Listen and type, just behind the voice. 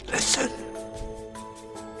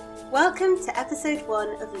Welcome to episode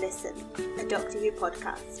 1 of Listen, a Doctor Who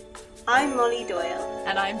podcast. I'm Molly Doyle.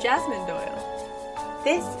 And I'm Jasmine Doyle.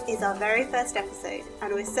 This is our very first episode,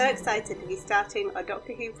 and we're so excited to be starting our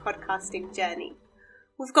Doctor Who podcasting journey.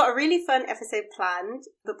 We've got a really fun episode planned,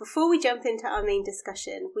 but before we jump into our main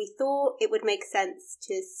discussion, we thought it would make sense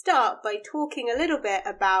to start by talking a little bit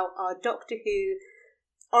about our Doctor Who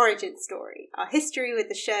origin story, our history with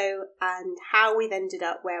the show, and how we've ended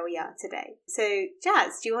up where we are today. So,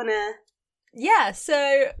 Jazz, do you want to... Yeah,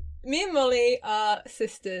 so me and Molly are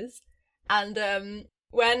sisters, and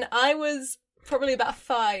when I was probably about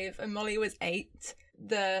 5 and Molly was 8,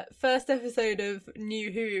 the first episode of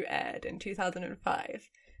New Who aired in 2005,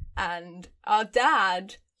 and our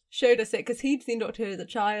dad showed us it because he'd seen Doctor Who as a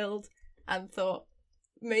child and thought,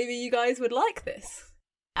 maybe you guys would like this.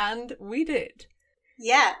 And we did.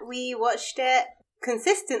 Yeah, we watched it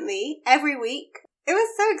consistently every week. It was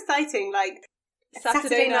so exciting, like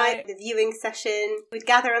Saturday night, the viewing session. We'd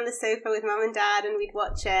gather on the sofa with Mum and Dad and we'd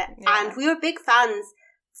watch it. Yeah. And we were big fans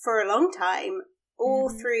for a long time, all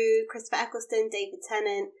through Christopher Eccleston, David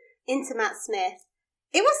Tennant, into Matt Smith.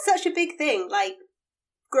 It was such a big thing, like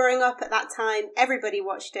growing up at that time, everybody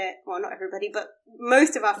watched it. Well, not everybody, but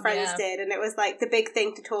most of our friends did. And it was like the big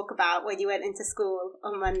thing to talk about when you went into school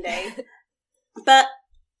on Monday. But,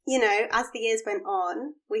 you know, as the years went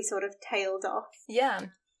on, we sort of tailed off. Yeah.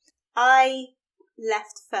 I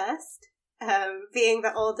left first, being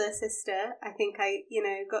the older sister. I think I,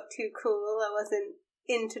 got too cool. I wasn't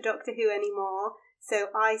into Doctor Who anymore. So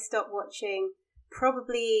I stopped watching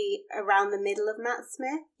probably around the middle of Matt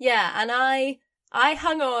Smith. Yeah, and I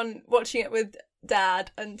hung on watching it with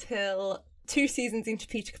Dad until 2 seasons into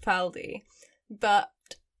Peter Capaldi. But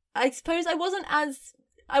I suppose I wasn't as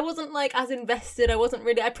invested.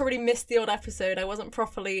 I probably missed the odd episode. I wasn't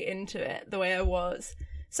properly into it the way I was.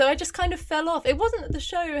 So I just kind of fell off. It wasn't that the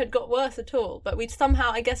show had got worse at all, but we'd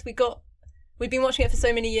somehow, I guess we'd been watching it for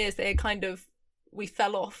so many years that we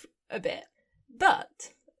fell off a bit.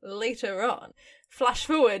 But later on, flash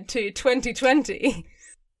forward to 2020.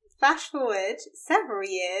 Flash forward several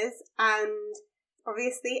years, and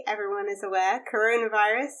obviously everyone is aware,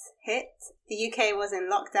 coronavirus hit. The UK was in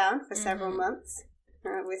lockdown for several months.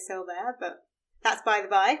 We're still there, but that's by the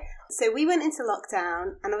by. So we went into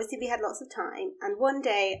lockdown, and obviously we had lots of time. And one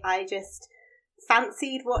day I just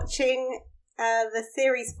fancied watching the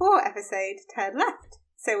Series 4 episode, Turn Left.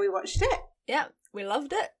 So we watched it. Yeah, we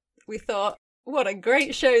loved it. We thought, what a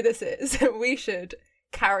great show this is. We should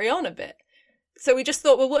carry on a bit. So we just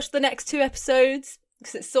thought we'll watch the next 2 episodes,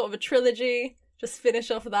 because it's sort of a trilogy. Just finish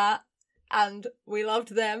off that. And we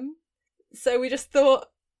loved them. So we just thought,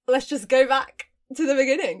 let's just go back to the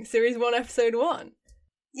beginning, Series 1, Episode 1.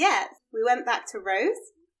 Yeah, we went back to Rose,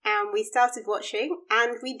 and we started watching,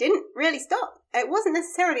 and we didn't really stop. It wasn't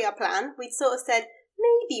necessarily our plan. We'd sort of said,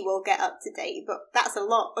 maybe we'll get up to date, but that's a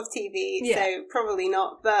lot of TV, so probably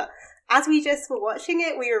not. But as we just were watching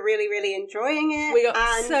it, we were really, really enjoying it. We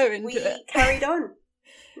got so into it. We carried on,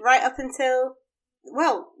 right up until,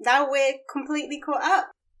 well, now we're completely caught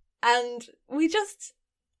up. And we just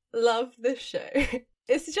love this show.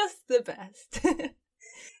 It's just the best. It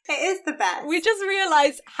is the best. We just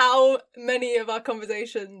realised how many of our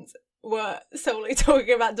conversations were solely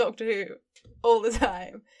talking about Doctor Who all the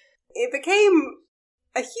time. It became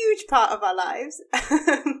a huge part of our lives.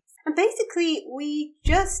 And basically, we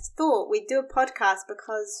just thought we'd do a podcast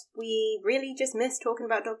because we really just miss talking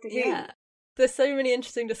about Doctor Who. Yeah. There's so many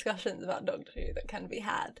interesting discussions about Doctor Who that can be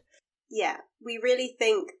had. Yeah, we really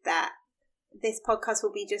think that this podcast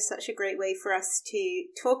will be just such a great way for us to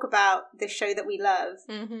talk about the show that we love.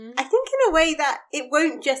 Mm-hmm. I think in a way that it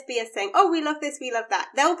won't just be us saying, oh, we love this, we love that.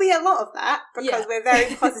 There'll be a lot of that because we're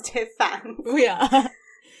very positive fans. We are.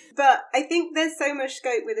 But I think there's so much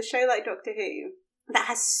scope with a show like Doctor Who that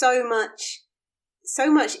has so much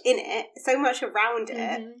in it, so much around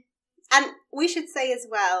it. And we should say as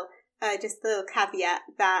well, just a little caveat,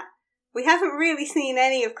 that we haven't really seen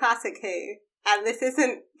any of Classic Who. And this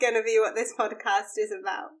isn't going to be what this podcast is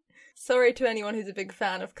about. Sorry to anyone who's a big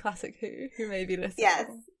fan of Classic Who may be listening.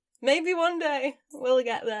 Yes. Maybe one day we'll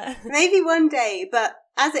get there. Maybe one day, but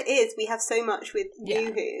as it is, we have so much with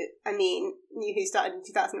New Who. I mean, New Who started in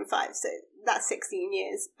 2005, so that's 16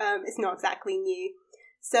 years. It's not exactly new.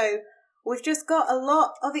 So we've just got a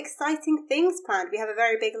lot of exciting things planned. We have a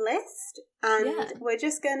very big list, and we're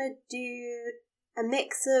just going to do a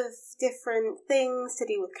mix of different things to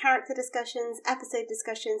do with character discussions, episode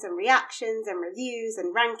discussions, and reactions, and reviews,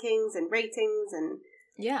 and rankings, and ratings, and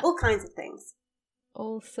all kinds of things.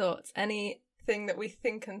 All sorts. Anything that we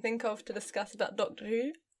think of to discuss about Doctor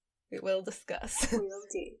Who, we will discuss. We will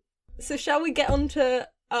do. So shall we get on to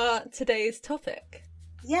today's topic.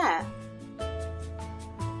 Yeah.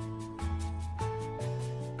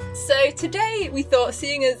 So today we thought,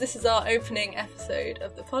 seeing as this is our opening episode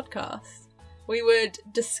of the podcast, we would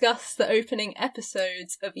discuss the opening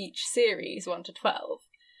episodes of each series, 1 to 12.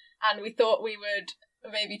 And we thought we would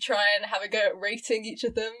maybe try and have a go at rating each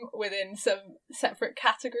of them within some separate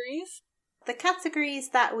categories. The categories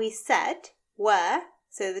that we said were,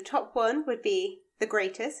 so the top one would be the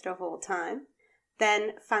greatest of all time,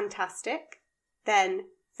 then fantastic, then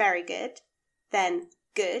very good, then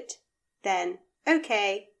good, then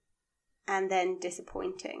okay, and then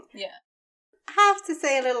disappointing. Yeah. I have to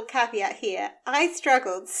say a little caveat here. I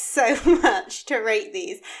struggled so much to rate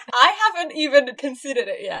these. I haven't even considered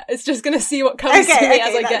it yet. It's just going to see what comes to me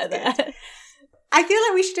as I get there. I feel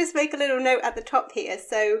like we should just make a little note at the top here.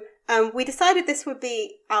 So we decided this would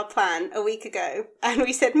be our plan a week ago. And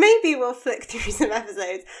we said maybe we'll flick through some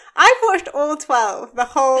episodes. I've watched all 12, the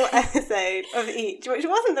whole episode of each, which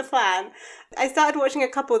wasn't the plan. I started watching a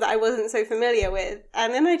couple that I wasn't so familiar with.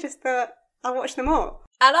 And then I just thought, I'll watch them all.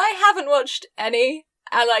 And I haven't watched any,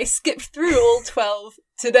 and I skipped through all 12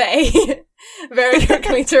 today very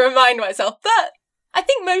quickly to remind myself. But I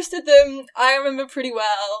think most of them I remember pretty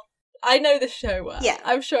well. I know the show well. Yeah.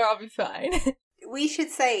 I'm sure I'll be fine. We should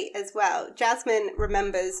say as well, Jasmine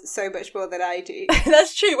remembers so much more than I do.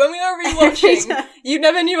 That's true. When we were rewatching, you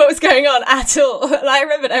never knew what was going on at all. And I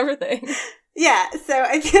remembered everything. Yeah, so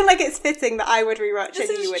I feel like it's fitting that I would rewatch this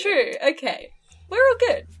and you wouldn't. This is true. Okay. We're all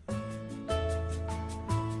good.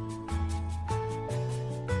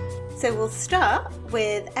 So we'll start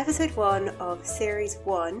with episode 1 of series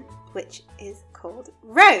 1, which is called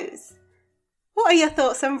Rose. What are your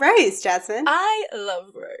thoughts on Rose, Jasmine? I love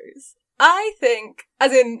Rose. I think,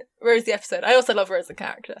 as in Rose the episode, I also love Rose the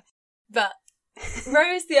character. But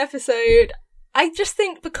Rose the episode, I just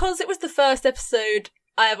think because it was the first episode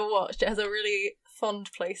I ever watched, it has a really fond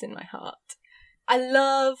place in my heart. I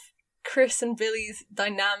love Chris and Billy's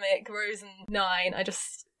dynamic, Rose and Nine.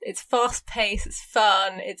 It's fast-paced, it's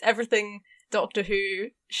fun, it's everything Doctor Who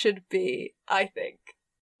should be, I think.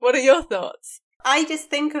 What are your thoughts? I just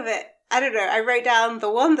think of it, I don't know, I wrote down the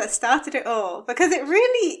one that started it all, because it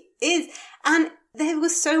really is. And there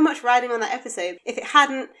was so much riding on that episode. If it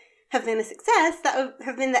hadn't have been a success, that would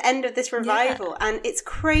have been the end of this revival. Yeah. And it's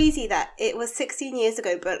crazy that it was 16 years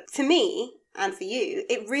ago, but for me, and for you,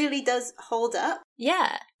 it really does hold up.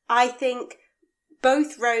 Yeah. I think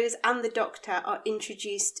both Rose and the Doctor are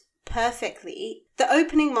introduced perfectly. The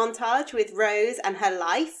opening montage with Rose and her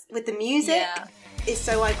life, with the music, is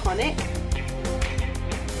so iconic.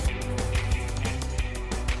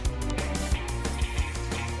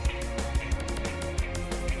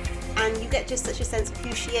 And you get just such a sense of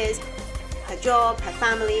who she is, her job, her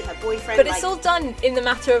family, her boyfriend. But it's all done in the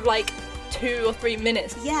matter of 2 or 3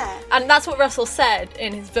 minutes. Yeah. And that's what Russell said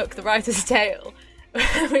in his book, The Writer's Tale,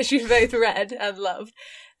 which we both read and loved.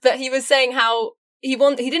 But he was saying how he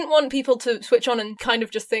didn't want people to switch on and kind of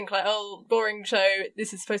just think oh, boring show,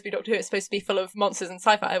 this is supposed to be Doctor Who, it's supposed to be full of monsters and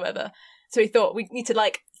sci-fi, however. So he thought we need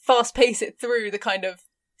to fast pace it through the kind of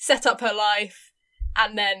set up her life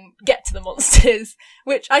and then get to the monsters,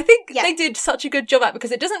 which I think they did such a good job at,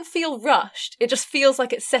 because it doesn't feel rushed. It just feels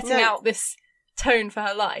like it's setting out this tone for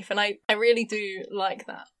her life, and I really do like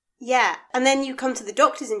that. Yeah, and then you come to the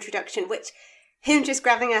Doctor's introduction, which him just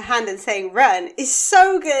grabbing her hand and saying run is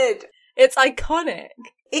so good. It's iconic.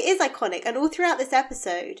 It is iconic, and all throughout this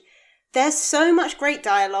episode, there's so much great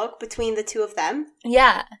dialogue between the two of them.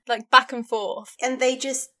 Yeah, back and forth. And they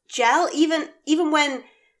just gel, even when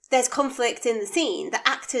there's conflict in the scene, the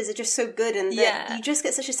actors are just so good, and you just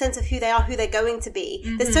get such a sense of who they are, who they're going to be.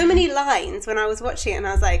 Mm-hmm. There's so many lines when I was watching it, and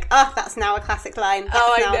I was like, that's now a classic line.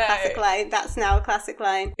 That's now a classic line. That's now a classic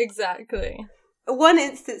line. Exactly. One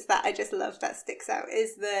instance that I just love that sticks out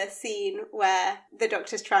is the scene where the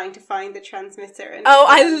Doctor's trying to find the transmitter. And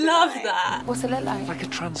I love that. What's it look like? Like a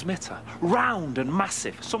transmitter, round and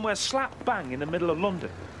massive, somewhere slap bang in the middle of London.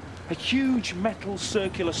 A huge metal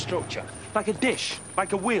circular structure, like a dish,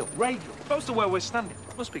 like a wheel, radial, close to where we're standing.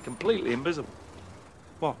 Must be completely invisible.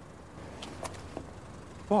 What?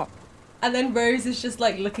 What? And then Rose is just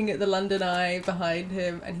looking at the London Eye behind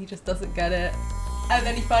him, and he just doesn't get it. And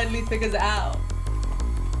then he finally figures it out.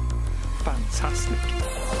 Fantastic.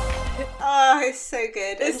 Oh, it's so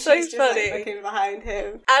good. It's and so funny. Just looking behind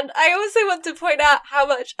him. And I also want to point out how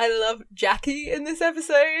much I love Jackie in this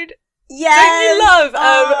episode. Yes! Don't you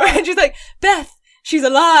love? And she's like, Beth, she's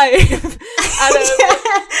alive. And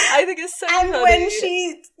I think it's so funny.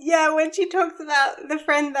 And when she talks about the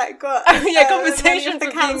friend that got compensation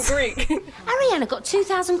for being Greek. Ariana got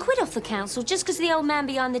 2,000 quid off the council just because the old man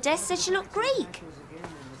behind the desk said she looked Greek.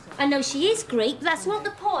 I know she is Greek, but that's not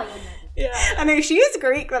the point. Yeah. I know she is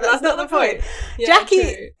Greek, but that's not the point. Yeah, Jackie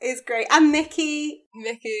true. is great. And Mickey.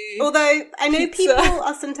 Although I know Pizza. people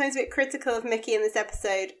are sometimes a bit critical of Mickey in this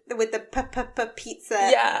episode with the pizza.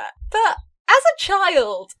 Yeah. But as a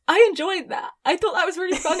child, I enjoyed that. I thought that was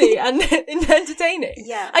really funny and entertaining.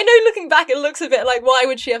 Yeah. I know looking back it looks a bit like, why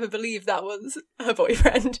would she ever believe that was her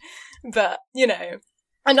boyfriend? But, you know.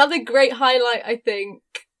 Another great highlight, I think,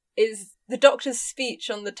 is the Doctor's speech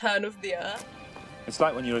on the turn of the Earth. It's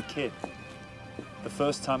like when you're a kid. The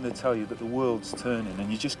first time they tell you that the world's turning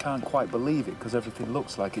and you just can't quite believe it because everything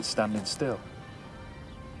looks like it's standing still.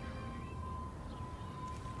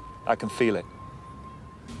 I can feel it.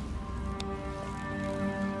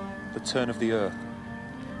 The turn of the Earth.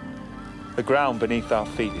 The ground beneath our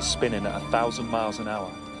feet is spinning at 1,000 miles an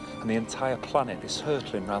hour, and the entire planet is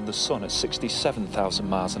hurtling round the sun at 67,000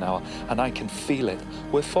 miles an hour, and I can feel it.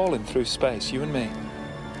 We're falling through space, you and me,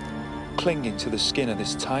 clinging to the skin of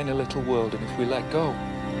this tiny little world, and if we let go,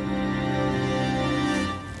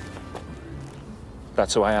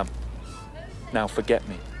 that's who I am. Now forget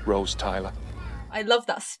me, Rose Tyler. I love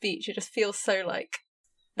that speech. It just feels so like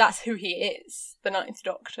that's who he is, the Ninth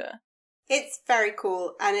Doctor. It's very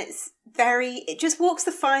cool, and it just walks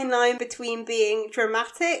the fine line between being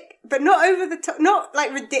dramatic, but not over the top, not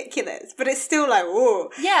like ridiculous, but it's still like, whoa.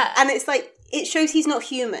 Yeah. And it's like, it shows he's not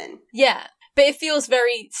human. Yeah. But it feels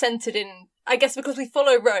very centred in, I guess because we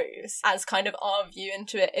follow Rose as kind of our view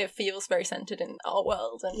into it, it feels very centred in our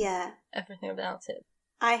world and everything about it.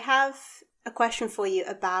 I have a question for you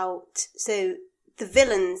about, so the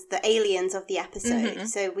villains, the aliens of the episode. Mm-hmm.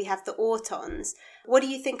 So we have the Autons. What do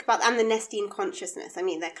you think about, and the Nestene consciousness? I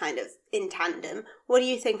mean, they're kind of in tandem. What do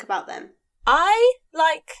you think about them? I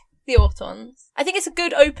like the Autons. I think it's a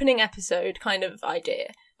good opening episode kind of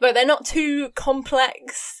idea, but they're not too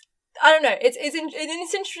complex. I don't know. It's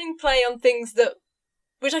interesting play on things that,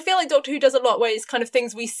 which I feel like Doctor Who does a lot, where it's kind of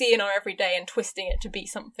things we see in our everyday and twisting it to be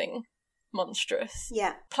something monstrous.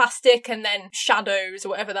 Yeah. Plastic and then shadows or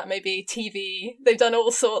whatever that may be, TV. They've done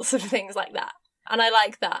all sorts of things like that. And I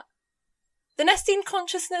like that. The Nestene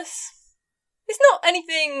consciousness is not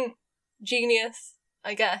anything genius,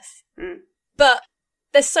 I guess. Mm. But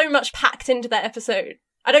there's so much packed into that episode.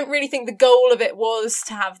 I don't really think the goal of it was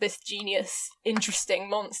to have this genius, interesting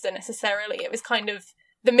monster necessarily. It was kind of,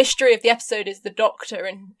 the mystery of the episode is the Doctor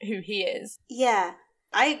and who he is. Yeah,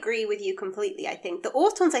 I agree with you completely, I think. The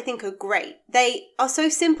Autons, I think, are great. They are so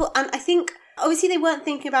simple, and I think, obviously they weren't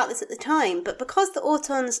thinking about this at the time, but because the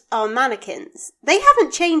Autons are mannequins, they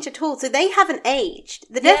haven't changed at all, so they haven't aged.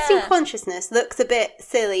 The Nestene consciousness looks a bit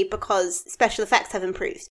silly because special effects have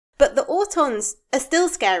improved. But the Autons are still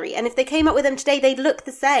scary, and if they came up with them today, they'd look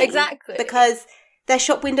the same. Exactly. Because they're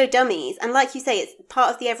shop window dummies, and like you say, it's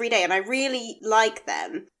part of the everyday, and I really like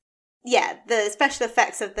them. Yeah, the special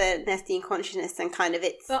effects of the Nestene consciousness and kind of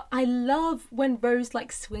its... But I love when Rose,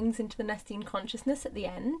 like, swings into the Nestene consciousness at the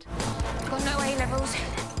end. Got no A-levels,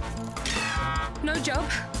 no job,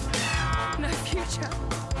 no future.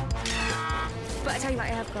 But I tell you what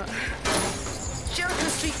I have got. Jericho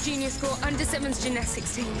Street Junior Score under 7's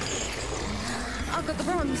Gymnastics team. I've got the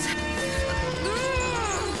bronze.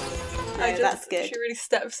 That's good. She really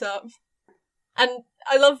steps up. And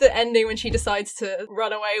I love the ending when she decides to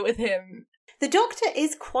run away with him. The Doctor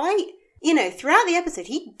is quite, throughout the episode,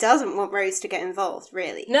 he doesn't want Rose to get involved,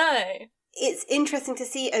 really. No. It's interesting to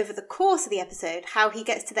see over the course of the episode how he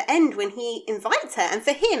gets to the end when he invites her. And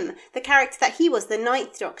for him, the character that he was, the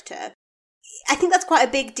Ninth Doctor, I think that's quite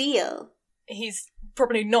a big deal. He's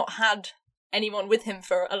probably not had anyone with him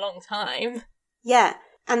for a long time. Yeah.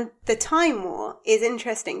 And the Time War is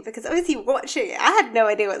interesting because obviously watching it, I had no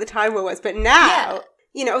idea what the Time War was, but now,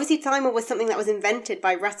 obviously Time War was something that was invented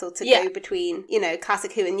by Russell to go between,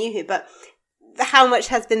 Classic Who and New Who, but how much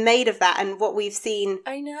has been made of that and what we've seen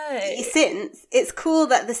since, it's cool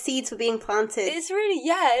that the seeds were being planted. It's really,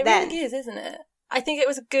 it really is, isn't it? I think it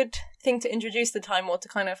was a good thing to introduce the Time War to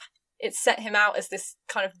kind of, it set him out as this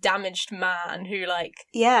kind of damaged man who,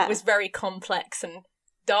 was very complex and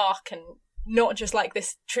dark and not just like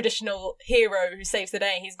this traditional hero who saves the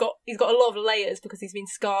day. He's got a lot of layers because he's been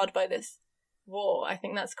scarred by this war. I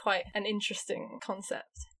think that's quite an interesting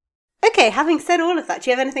concept. Okay, having said all of that, do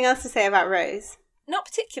you have anything else to say about Rose? Not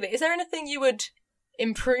particularly. Is there anything you would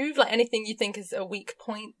improve? Like anything you think is a weak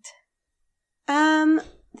point?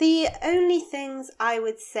 The only things I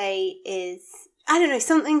would say is, I don't know,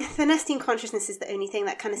 the Nestene consciousness is the only thing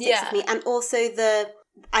that kind of sticks with me. And also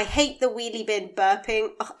I hate the wheelie bin burping.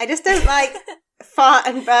 Oh, I just don't like fart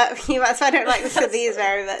and burp humor, so I don't like the these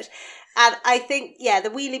very much. And I think, the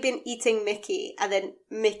wheelie bin eating Mickey, and then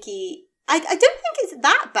Mickey, I don't think it's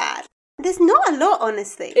that bad. There's not a lot,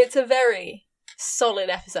 honestly. It's a very solid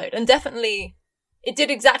episode, and definitely it did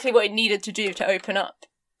exactly what it needed to do to open up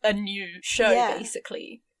a new show,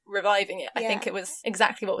 basically, reviving it. I think it was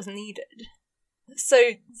exactly what was needed.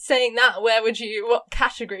 So, saying that, what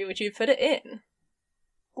category would you put it in?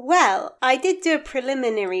 Well, I did do a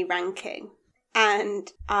preliminary ranking, and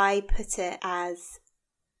I put it as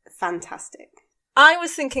fantastic. I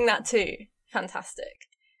was thinking that too. Fantastic.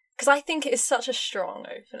 Because I think it is such a strong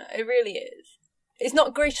opener. It really is. It's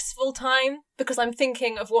not greatest of all time, because I'm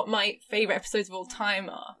thinking of what my favourite episodes of all time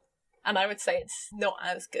are. And I would say it's not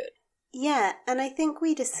as good. Yeah, and I think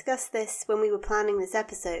we discussed this when we were planning this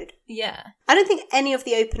episode. Yeah. I don't think any of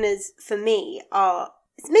the openers, for me, are...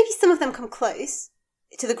 Maybe some of them come close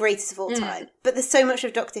to the greatest of all time, but there's so much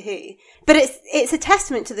of Doctor Who. But it's a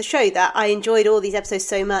testament to the show that I enjoyed all these episodes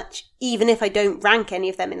so much, even if I don't rank any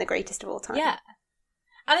of them in the greatest of all time. Yeah.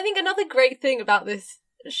 And I think another great thing about this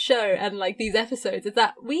show and like these episodes is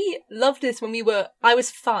that we loved this when I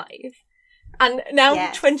was 5, and now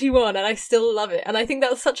I'm 21 and I still love it. And I think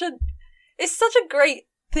that's it's such a great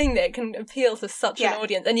thing that it can appeal to such an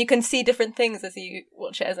audience, and you can see different things as you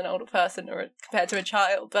watch it as an older person or compared to a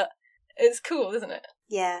child, but it's cool, isn't it?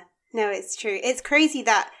 Yeah, no, it's true. It's crazy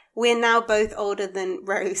that we're now both older than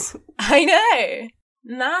Rose. I know!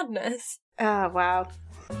 Madness. Oh, wow.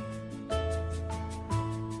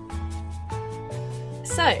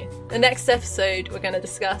 So, the next episode we're going to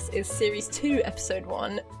discuss is Series 2, Episode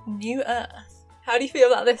 1, New Earth. How do you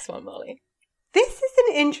feel about this one, Molly? This is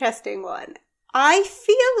an interesting one. I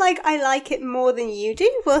feel like I like it more than you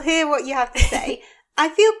do. We'll hear what you have to say. I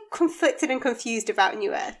feel conflicted and confused about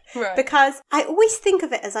New Earth. Right. Because I always think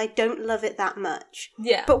of it as I don't love it that much.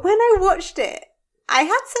 Yeah. But when I watched it, I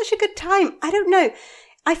had such a good time. I don't know.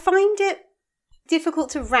 I find it difficult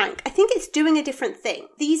to rank. I think it's doing a different thing.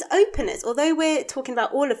 These openers, although we're talking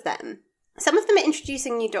about all of them, some of them are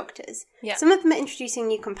introducing new doctors. Yeah. Some of them are introducing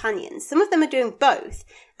new companions. Some of them are doing both.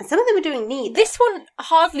 And some of them are doing neither. This one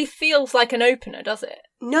hardly feels like an opener, does it?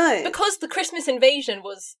 No. Because the Christmas invasion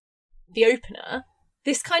was the opener,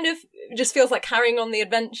 this kind of just feels like carrying on the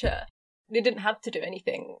adventure. It didn't have to do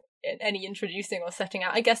any introducing or setting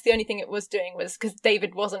out. I guess the only thing it was doing was because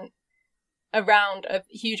David wasn't around a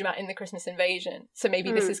huge amount in the Christmas invasion. So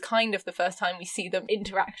maybe this is kind of the first time we see them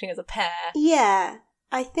interacting as a pair. Yeah.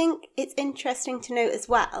 I think it's interesting to note as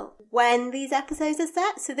well when these episodes are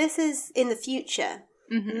set. So this is in the future.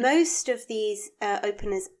 Mm-hmm. Most of these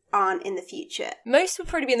openers aren't in the future. Most would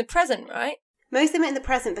probably be in the present, right? Most of them are in the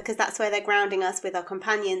present because that's where they're grounding us with our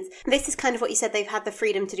companions. This is kind of what you said, they've had the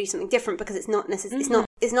freedom to do something different because it's not necessarily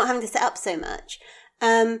it's not having to set up so much.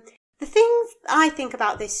 The things I think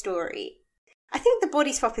about this story, I think the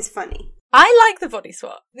body swap is funny. I like the body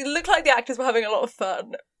swap. It looked like the actors were having a lot of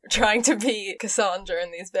fun trying to be Cassandra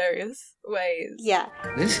in these various ways. Yeah.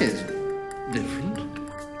 This is different.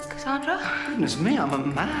 Cassandra? Goodness me, I'm a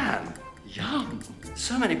man. Young.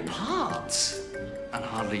 So many parts. And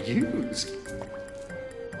hardly used.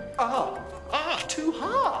 Oh, 2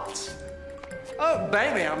 hearts. Oh,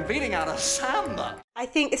 baby, I'm beating out a samba. I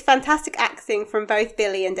think it's fantastic acting from both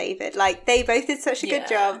Billy and David. Like, they both did such a good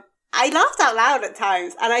job. I laughed out loud at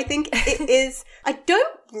times, and I think it is... I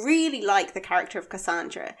don't really like the character of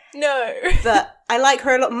Cassandra. No. But I like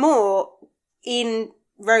her a lot more in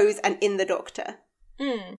Rose and in The Doctor.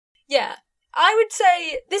 Yeah. I would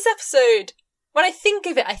say this episode, when I think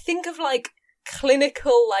of it, I think of, like,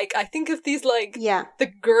 clinical, like, I think of these, like,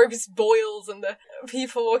 the gross boils and the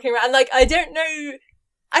people walking around. Like, I don't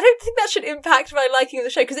think that should impact my liking of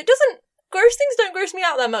the show, because it doesn't... Gross things don't gross me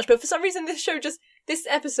out that much, but for some reason this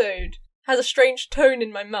episode has a strange tone in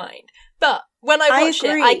my mind. But when I watch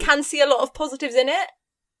it, I can see a lot of positives in it.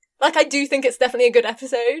 Like, I do think it's definitely a good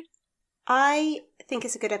episode. I think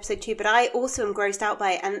it's a good episode too, but I also am grossed out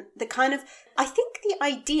by it. And I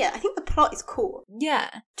think the plot is cool. Yeah.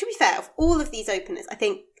 To be fair, of all of these openers, I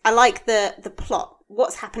think I like the plot.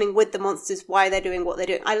 What's happening with the monsters, why they're doing what they're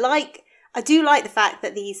doing. I do like the fact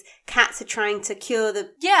that these cats are trying to cure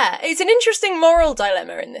the... Yeah, it's an interesting moral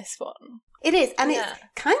dilemma in this one. It is, and it's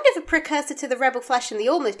kind of a precursor to the Rebel Flesh and the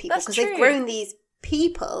Almost People, because they've grown these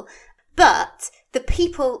people, but the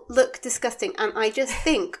people look disgusting, and I just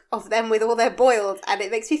think of them with all their boils, and it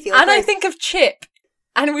makes me feel gross. I think of Chip,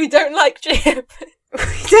 and we don't like Chip. We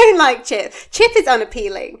don't like Chip. Chip is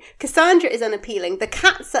unappealing. Cassandra is unappealing. The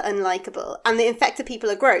cats are unlikable. And the infected people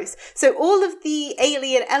are gross. So all of the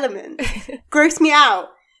alien elements gross me out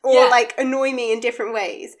or annoy me in different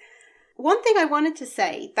ways. One thing I wanted to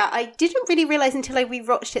say that I didn't really realise until I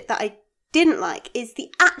rewatched it that I didn't like is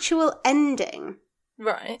the actual ending.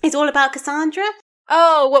 Right. It's all about Cassandra.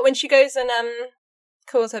 Oh, what, when she goes and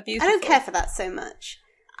calls her beautiful? I don't care for that so much.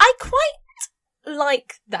 I quite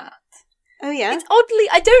like that. Oh, yeah? It's oddly,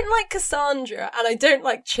 I don't like Cassandra and I don't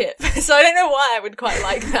like Chip, so I don't know why I would quite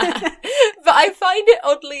like that. But I find it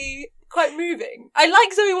oddly quite moving. I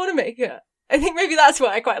like Zoe Wanamaker. I think maybe that's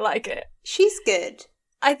why I quite like it. She's good.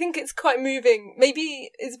 I think it's quite moving. Maybe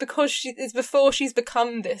it's because it's before she's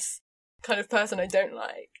become this kind of person I don't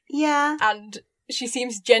like. Yeah. And she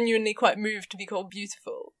seems genuinely quite moved to be called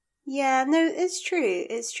beautiful. Yeah, no, it's true.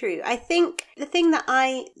 It's true. I think the thing that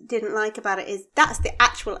I didn't like about it is that's the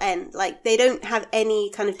actual end. Like, they don't have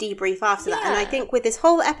any kind of debrief after that. And I think with this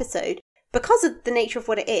whole episode, because of the nature of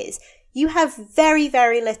what it is, you have very,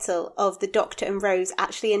 very little of the Doctor and Rose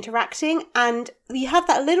actually interacting. And you have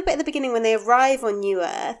that a little bit at the beginning when they arrive on New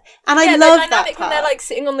Earth. And I love that part. When they're, like,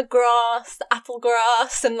 sitting on the grass, the apple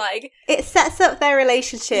grass, and, like... It sets up their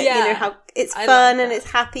relationship, Yeah. you know, how it's fun and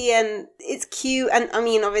it's happy and it's cute. And, I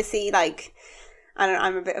mean, obviously, like, I don't know,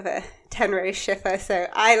 I'm a bit of a Tenrose shipper, so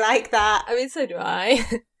I like that. I mean, so do I.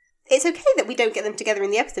 It's okay that we don't get them together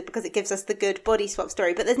in the episode because it gives us the good body swap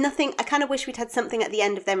story, but there's nothing, I kind of wish we'd had something at the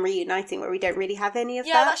end of them reuniting where we don't really have any of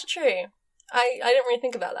that. Yeah, that's true. I didn't really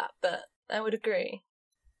think about that, but I would agree.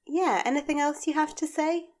 Yeah, anything else you have to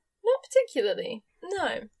say? Not particularly.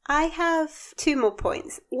 No. I have 2 more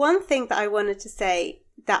points. One thing that I wanted to say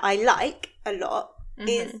that I like a lot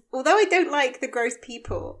is, although I don't like the gross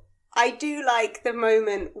people, I do like the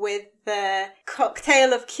moment with the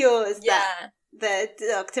cocktail of cures that the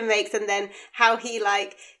Doctor makes, and then how he,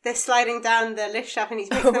 like, they're sliding down the lift shaft and he's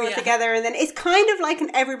mixing them all together, and then it's kind of like an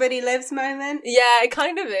Everybody Lives moment. Yeah, it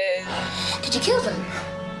kind of is. Did you kill them?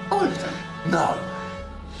 All of them? No.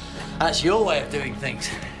 That's your way of doing things.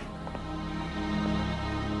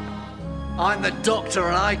 I'm the Doctor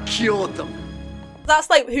and I cured them. That's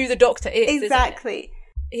like who the Doctor is. Exactly.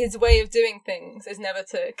 His way of doing things is never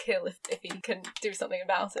to kill if he can do something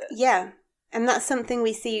about it. Yeah. And that's something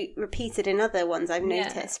we see repeated in other ones I've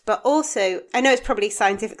noticed. But also, I know it's probably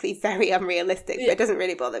scientifically very unrealistic, but it doesn't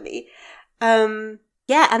really bother me. And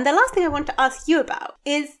the last thing I want to ask you about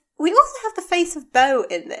is we also have the face of Bo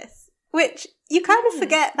in this, which you kind of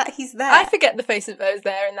forget that he's there. I forget the face of Bo's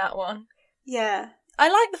there in that one. Yeah. I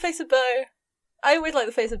like the face of Bo. I always like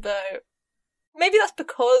the face of Bo. Maybe that's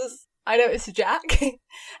because I know it's Jack. And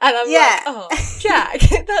I'm like, oh, Jack.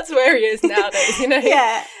 That's where he is nowadays, you know?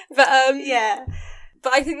 Yeah. But,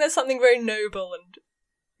 But I think there's something very noble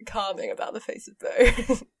and calming about the face of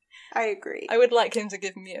Bo. I agree. I would like him to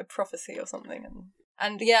give me a prophecy or something.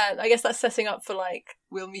 And yeah, I guess that's setting up for, like,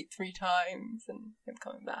 we'll meet 3 times and him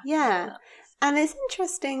coming back. Yeah. And it's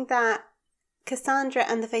interesting that Cassandra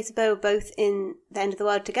and the face of Bo are both in The End of the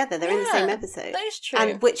World together. They're in the same episode. That is true.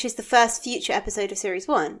 And which is the first future episode of Series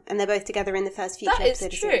 1. And they're both together in the first future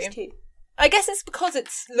episode of Series 2. I guess it's because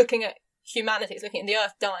it's looking at humanity. It's looking at the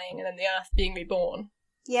Earth dying and then the Earth being reborn.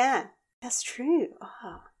 Yeah, that's true.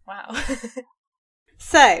 Oh. Wow.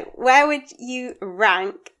 So, where would you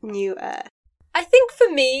rank New Earth? I think for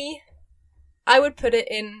me, I would put it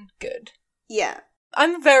in good. Yeah.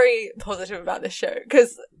 I'm very positive about this show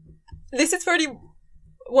because this is probably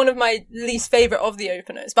one of my least favourite of the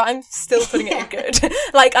openers, but I'm still putting it in good.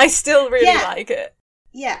 Like, I still really like it.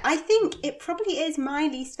 Yeah, I think it probably is my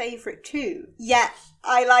least favourite too. Yet,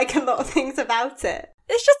 I like a lot of things about it.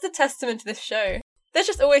 It's just a testament to this show. There's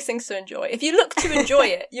just always things to enjoy. If you look to enjoy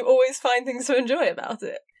it, you always find things to enjoy about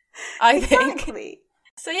it, I think. Exactly.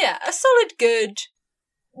 So yeah, a solid good,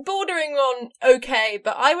 bordering on okay,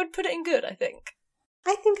 but I would put it in good, I think.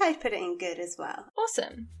 I think I'd put it in good as well.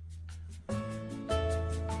 Awesome.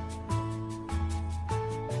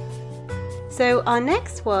 So our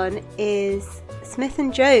next one is Smith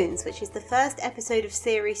and Jones, which is the first episode of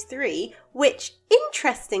Series 3, which,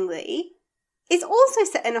 interestingly, is also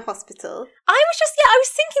set in a hospital. I was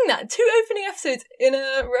thinking that. 2 opening episodes in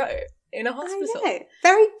a row in a hospital. I know.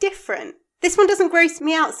 Very different. This one doesn't gross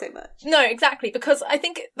me out so much. No, exactly, because I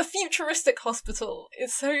think the futuristic hospital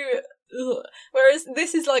is so... Ugh, whereas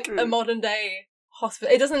this is like a modern day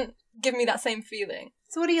hospital. It doesn't give me that same feeling.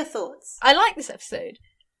 So what are your thoughts? I like this episode.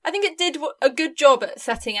 I think it did a good job at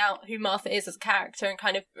setting out who Martha is as a character and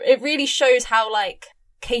kind of... It really shows how, like,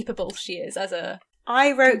 capable she is as a...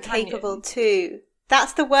 I wrote companion. capable too.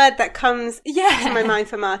 That's the word that comes to my mind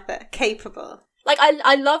for Martha. Capable. Like,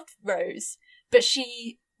 I loved Rose, but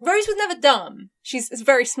Rose was never dumb. She's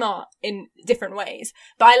very smart in different ways.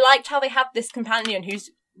 But I liked how they have this companion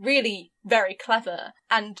who's really very clever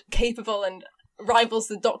and capable and rivals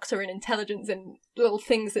the Doctor in intelligence and little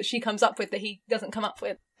things that she comes up with that he doesn't come up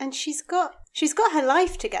with. And she's got her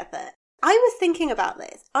life together. I was thinking about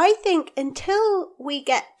this. I think until we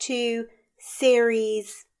get to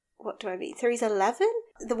series... What do I mean? Series 11?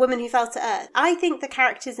 The Woman Who Fell to Earth. I think the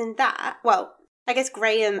characters in that... Well, I guess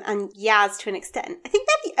Graham and Yaz to an extent. I think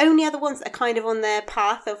they're the only other ones that are kind of on their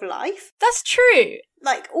path of life. That's true.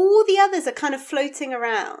 Like, all the others are kind of floating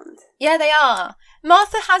around. Yeah, they are.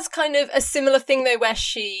 Martha has kind of a similar thing, though, where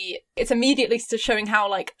it's immediately showing how,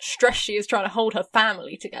 like, stressed she is trying to hold her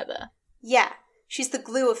family together. Yeah. She's the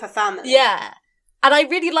glue of her family. Yeah. And I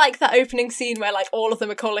really like that opening scene where, like, all of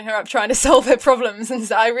them are calling her up trying to solve her problems, and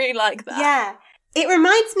so I really like that. Yeah. It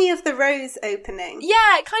reminds me of the Rose opening.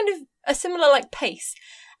 Yeah, kind of a similar, like, pace.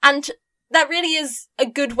 And that really is a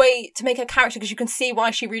good way to make her character, because you can see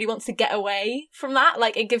why she really wants to get away from that.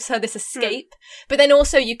 Like, it gives her this escape. But then also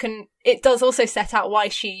it does also set out why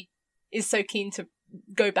she is so keen to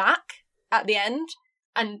go back at the end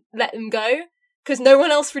and let them go. Because no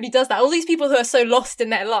one else really does that. All these people who are so lost in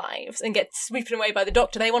their lives and get swept away by the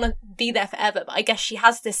Doctor, they want to be there forever. But I guess she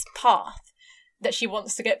has this path that she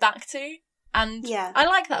wants to get back to. And yeah. I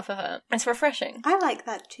like that for her. It's refreshing. I like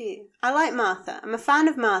that too. I like Martha. I'm a fan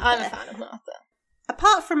of Martha. I'm a fan of Martha.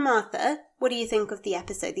 Apart from Martha, what do you think of the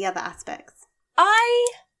episode, the other aspects? I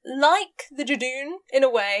like the Judoon in a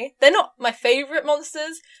way. They're not my favourite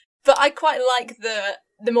monsters, but I quite like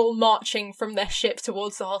them all marching from their ship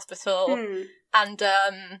towards the hospital. And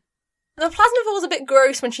the Plasmavore is a bit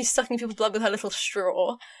gross when she's sucking people's blood with her little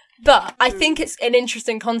straw. But I think it's an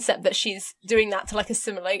interesting concept that she's doing that to, like,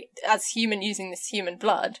 assimilate as human using this human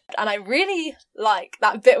blood. And I really like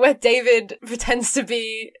that bit where David pretends to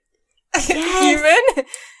be human.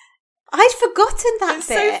 I'd forgotten that it's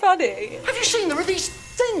bit. It's so funny. Have you seen there are these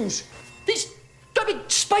things? These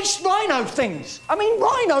big space rhino things. I mean,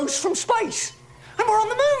 rhinos from space. And we're on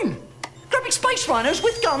the moon. Great big space rhinos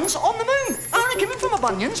with guns on the moon. I only came in from my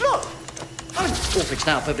bunions, look. I mean, all fixed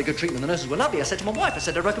now, perfectly good treatment. The nurses were lovely. I said to my wife,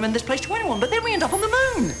 I'd recommend this place to anyone, but then we end up on the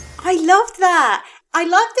moon. I loved that. I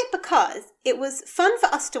loved it because it was fun for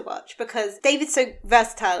us to watch because David's so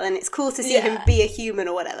versatile and it's cool to see him be a human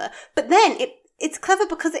or whatever. But then it's clever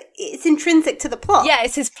because it's intrinsic to the plot. Yeah,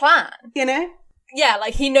 it's his plan. You know? Yeah,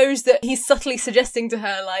 like he knows that he's subtly suggesting to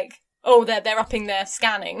her, like, oh, they're upping their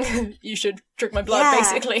scanning. You should drink my blood,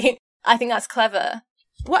 basically. I think that's clever.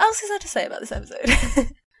 What else is there to say about this episode?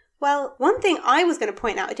 Well, one thing I was going to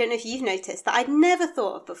point out, I don't know if you've noticed, that I'd never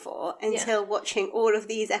thought of before until watching all of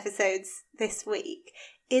these episodes this week,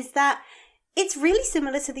 is that it's really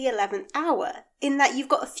similar to the 11th Hour, in that you've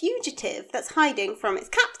got a fugitive that's hiding from its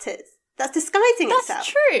captors, that's disguising itself.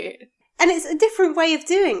 That's true. And it's a different way of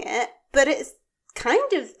doing it, but it's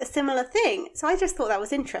kind of a similar thing. So I just thought that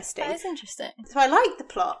was interesting. That is interesting. So I like the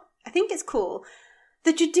plot. I think it's cool.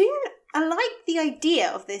 The Judoon, I like the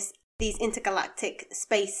idea of these intergalactic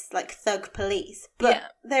space, like, thug police. But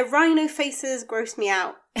their rhino faces gross me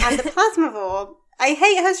out. And the Plasmavore, I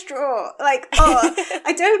hate her straw. Like,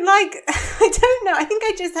 I don't know. I think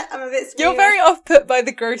I'm a bit squeamish. You're very off-put by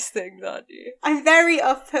the gross things, aren't you? I'm very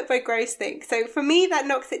off-put by gross things. So for me, that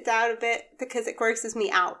knocks it down a bit because it grosses me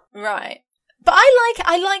out. Right. But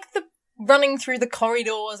I like the running through the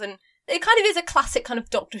corridors, and it kind of is a classic kind of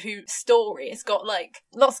Doctor Who story. It's got, like,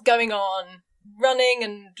 lots going on. Running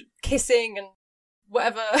and kissing and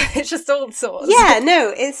whatever. It's just all sorts. Yeah,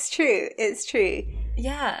 no, it's true. It's true.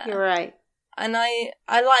 Yeah. You're right. And I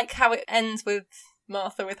like how it ends with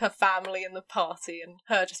Martha with her family and the party and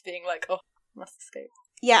her just being like, oh, I must escape.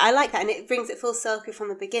 Yeah, I like that. And it brings it full circle from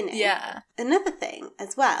the beginning. Yeah. Another thing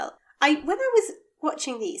as well, when I was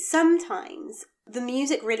watching these, sometimes the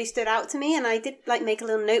music really stood out to me, and I did, like, make a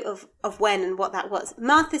little note of when and what that was.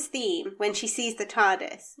 Martha's theme, when she sees the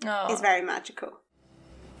TARDIS, is very magical.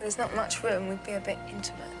 There's not much room. We'd be a bit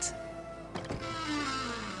intimate.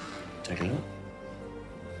 Take a look.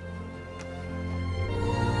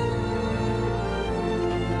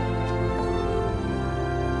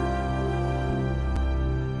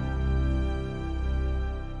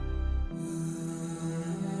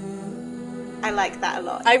 I like that a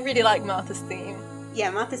lot. I really like Martha's theme.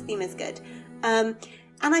 Yeah, Martha's theme is good. And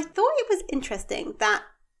I thought it was interesting that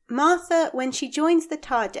Martha, when she joins the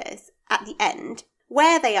TARDIS at the end,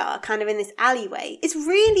 where they are, kind of in this alleyway, it's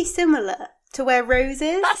really similar to where Rose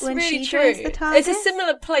is. That's when really she true. joins the TARDIS. It's a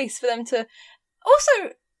similar place for them to...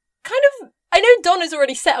 Also, kind of... I know Donna's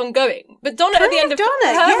already set on going, but Donna at the end of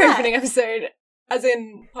her opening episode, as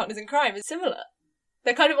in Partners in Crime, is similar.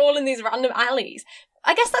 They're kind of all in these random alleys.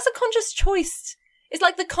 I guess that's a conscious choice. It's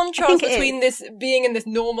like the contrast between this being in this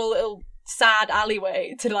normal little sad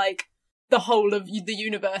alleyway to, like, the whole of the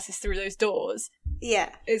universe is through those doors.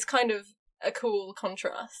 Yeah. It's kind of a cool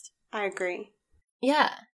contrast. I agree. Yeah.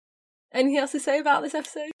 Anything else to say about this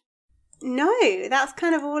episode? No, that's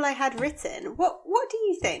kind of all I had written. What do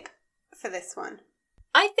you think? for this one?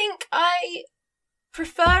 I think I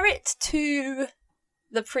prefer it to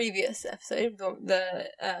the previous episode, the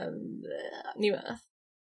New Earth,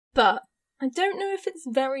 but I don't know if it's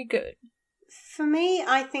very good. For me,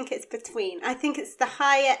 I think it's between. I think it's the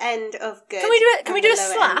higher end of good. Can we do it? Can we do a and the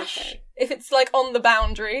lower end of slash? good. If it's like on the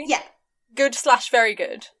boundary? Yeah. Good / very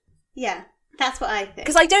good. Yeah, that's what I think.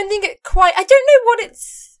 Because I don't think it quite... I don't know what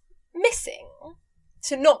it's missing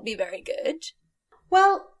to not be very good.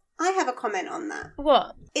 Well, I have a comment on that.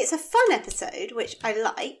 What? It's a fun episode, which I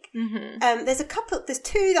like. Mm-hmm. There's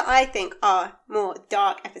two that I think are more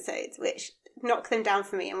dark episodes, which knock them down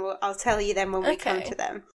for me, and I'll tell you them when we come to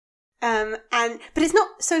them. But it's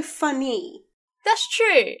not so funny. That's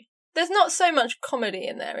true. There's not so much comedy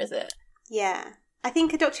in there, is it? Yeah. I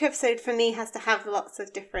think a Doctor Who episode for me has to have lots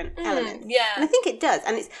of different elements. Yeah. And I think it does.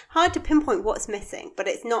 And it's hard to pinpoint what's missing, but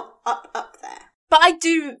it's not up there. But I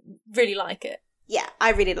do really like it. Yeah,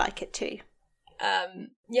 I really like it too.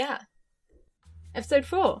 Yeah. Episode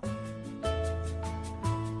 4.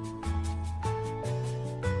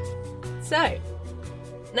 So,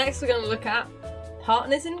 next we're going to look at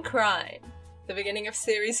Partners in Crime, the beginning of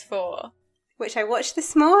Series 4. Which I watched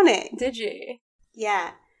this morning. Did you?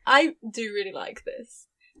 Yeah. I do really like this.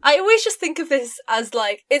 I always just think of this as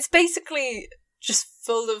like, it's basically just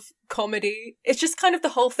full of comedy. It's just kind of the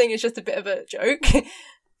whole thing is just a bit of a joke.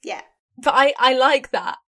 Yeah. But I like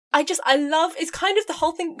that. I love, it's kind of the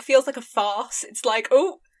whole thing feels like a farce. It's like,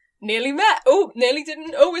 oh, nearly met. Oh, nearly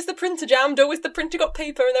didn't. Oh, is the printer jammed? Oh, is the printer got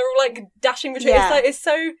paper? And they're all like dashing between. Yeah.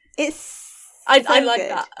 I like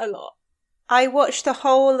that a lot. I watched the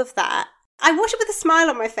whole of that. I watch it with a smile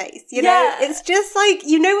on my face, you know? Yeah. It's just like,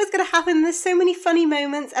 you know what's going to happen. There's so many funny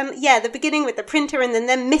moments. And yeah, the beginning with the printer and then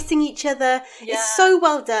them missing each other. Yeah. It's so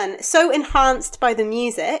well done. So enhanced by the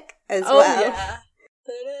music as well. Yeah.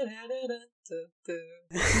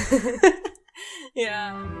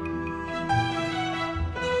 Yeah.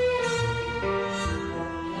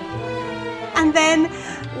 And then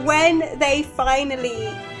when they finally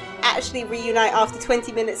actually reunite after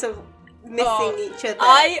 20 minutes of missing each other,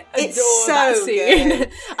 I adore it's so that scene.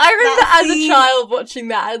 good. I remember That as a scene- child watching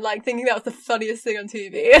that and like thinking that was the funniest thing on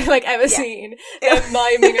TV I've like ever seen. Them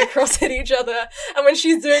miming across at each other, and when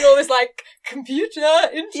she's doing all this like computer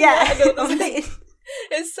internet, Yeah. and all this,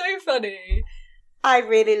 it's so funny. I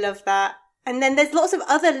really love that. And then there's lots of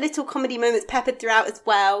other little comedy moments peppered throughout as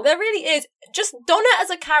well. There really is. Just Donna as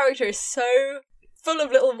a character is so full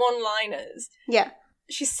of little one-liners. Yeah.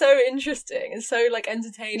 She's so interesting and so like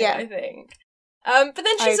entertaining, Yeah. I think. But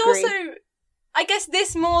then she's I agree. also, I guess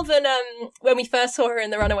this more than when we first saw her in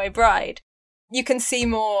The Runaway Bride, you can see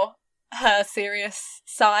more her serious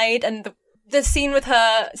side, and the scene with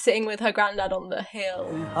her sitting with her granddad on the hill.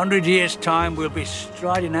 100 years' time, we'll be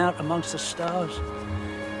striding out amongst the stars,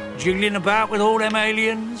 jiggling about with all them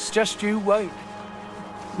aliens. Just you wait.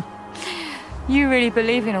 You really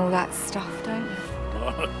believe in all that stuff, don't you?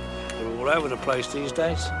 They're all over the place these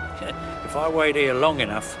days. If I wait here long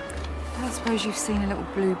enough. I don't suppose you've seen a little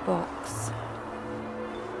blue box.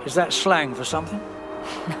 Is that slang for something?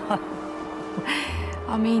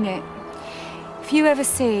 I mean it. If you ever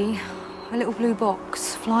see a little blue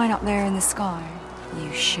box flying up there in the sky,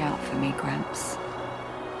 you shout for me, Gramps.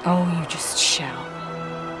 Oh, you just shout.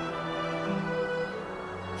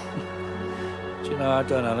 Do you know, I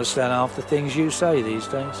don't understand half the things you say these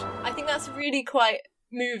days. I think that's really quite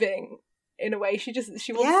moving in a way. She wants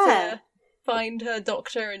Yeah. to find her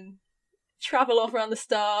doctor and travel off around the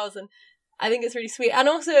stars, and I think it's really sweet. And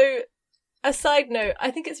also, a side note, I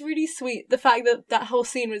think it's really sweet the fact that that whole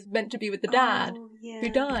scene was meant to be with the dad who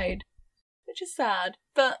died, which is sad.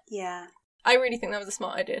 But Yeah. I really think that was a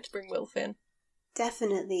smart idea to bring Wilf in.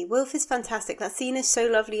 Definitely. Wilf is fantastic. That scene is so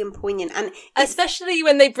lovely and poignant. And especially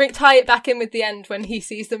when they tie it back in with the end when he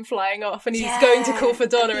sees them flying off and he's going to call for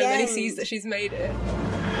Donna at and the then he end. sees that she's made it.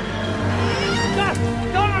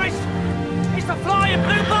 Donna, it's the flying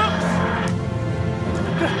blue box!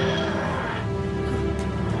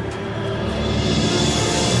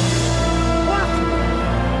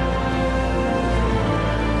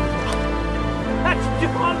 That's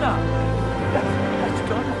Donna! That's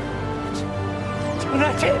Donna.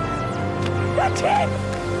 That's it! That's it!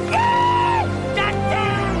 Yeah! That's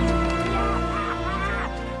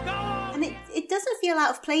it! Go on! And it doesn't feel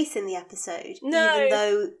out of place in the episode. No. Even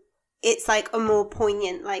though it's like a more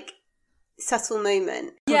poignant, like, subtle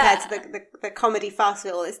moment compared to the comedy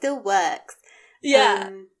festival. It still works. Yeah.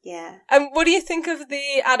 Yeah. And what do you think of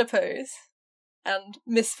the adipose and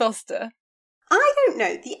Miss Foster? I don't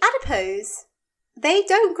know. The adipose, they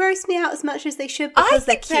don't gross me out as much as they should because I think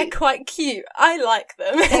they're cute. they're quite cute. I like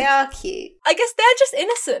them. They are cute. I guess they're just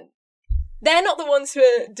innocent. They're not the ones who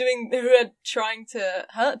are trying to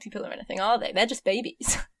hurt people or anything, are they? They're just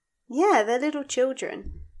babies. Yeah, they're little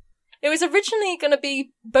children. It was originally going to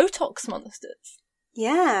be Botox monsters.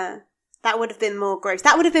 Yeah. That would have been more gross.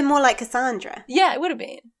 That would have been more like Cassandra. Yeah, it would have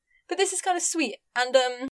been. But this is kind of sweet. And I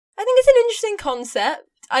think it's an interesting concept.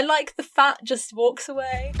 I like the fat just walks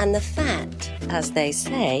away. And the fat, as they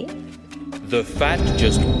say... The fat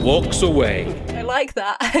just walks away. I like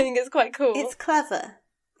that. I think it's quite cool. It's clever.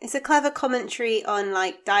 It's a clever commentary on,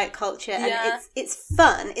 like, diet culture, and Yeah. it's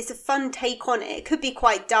fun. It's a fun take on it. It could be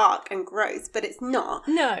quite dark and gross, but it's not.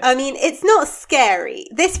 No. I mean, it's not scary.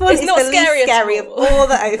 This one is not the least scary at scary of all. all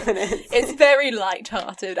the openers. It's very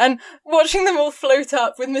light-hearted, and watching them all float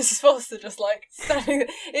up with Mrs. Foster just, like, standing,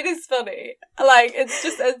 it is funny. Like, it's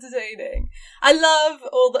just entertaining. I love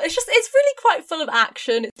all the, it's really quite full of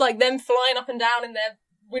action. It's like them flying up and down in their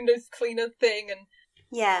windows cleaner thing, and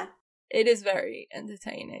Yeah. it is very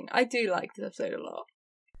entertaining. I do like this episode a lot.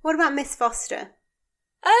 What about Miss Foster?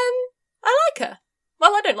 I like her.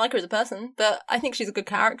 Well, I don't like her as a person, but I think she's a good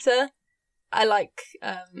character. I like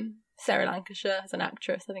Sarah Lancashire as an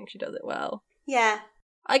actress. I think she does it well. Yeah.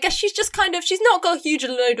 I guess she's just kind of, she's not got a huge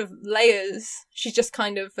load of layers. She's just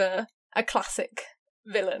kind of a classic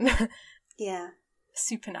villain. Yeah.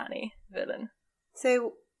 Super nanny villain.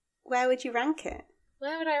 So, where would you rank it?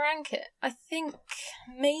 Where would I rank it? I think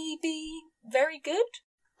maybe very good.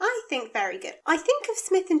 I think very good. I think of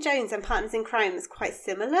Smith and Jones and Partners in Crime as quite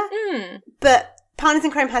similar, Mm. but Partners in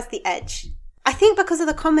Crime has the edge. I think because of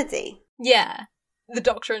the comedy. Yeah. The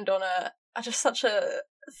Doctor and Donna are just such a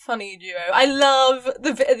funny duo. I love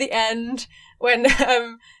the bit at the end when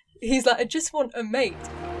he's like, I just want a mate.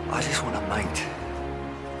 I just want a mate.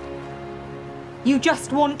 You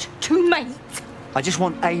just want to mate. I just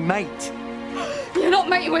want a mate. You're not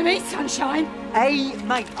mating with me, sunshine. A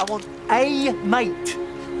mate. I want a mate.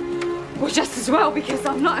 Well, just as well, because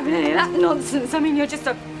I'm not having any of that nonsense. I mean, you're just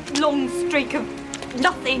a long streak of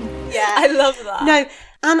nothing. Yeah. I love that. No,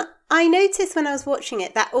 and I noticed when I was watching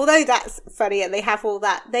it that although that's funny and they have all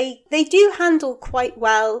that, they do handle quite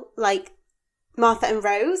well, like, Martha and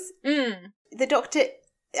Rose. Mm. The Doctor,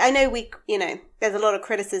 I know there's a lot of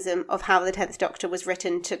criticism of how the 10th Doctor was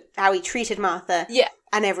written, to how he treated Martha Yeah.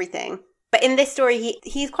 and everything. But in this story,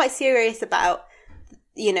 he's quite serious about,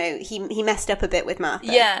 he messed up a bit with Martha.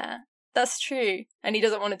 Yeah, that's true. And he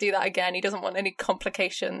doesn't want to do that again. He doesn't want any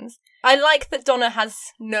complications. I like that Donna has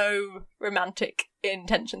no romantic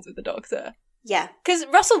intentions with the Doctor. Yeah. Because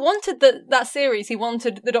Russell wanted that series. He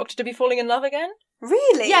wanted the Doctor to be falling in love again.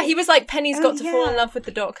 Really? Yeah, he was like, Penny's got to fall in yeah. love with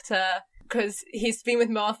the Doctor because he's been with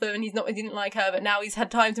Martha and he didn't like her, but now he's had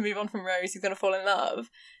time to move on from Rose. He's going to fall in love.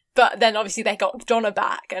 But then obviously they got Donna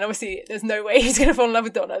back, and obviously there's no way he's going to fall in love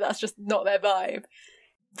with Donna. That's just not their vibe.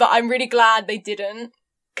 But I'm really glad they didn't,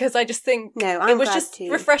 because I just think it was just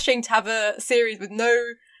refreshing to have a series with no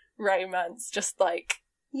romance, just like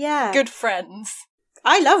good friends.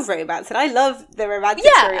 I love romance, and I love the romantic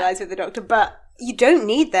storylines with the Doctor, but you don't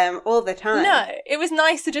need them all the time. No, it was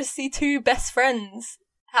nice to just see two best friends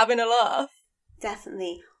having a laugh.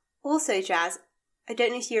 Definitely. Also, Jazz, I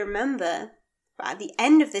don't know if you remember, but at the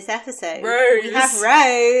end of this episode, Rose. we have Rose.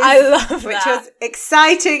 I love which that. was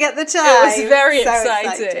exciting at the time. It was very So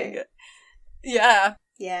exciting. Yeah.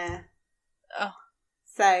 Yeah. Oh.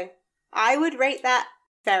 So, I would rate that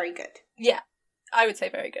very good. Yeah, I would say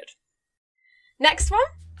very good. Next one?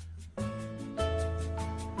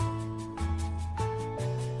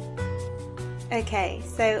 Okay,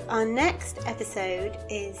 so our next episode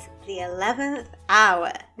is the 11th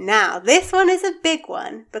hour. Now, this one is a big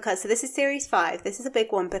one because, so this is series 5. This is a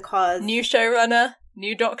big one because... New showrunner,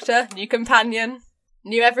 new Doctor, new companion,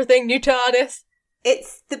 new everything, new TARDIS.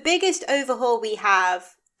 It's the biggest overhaul we have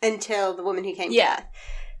until The Woman Who Came to Earth.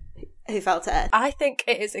 Who Fell to Earth. I think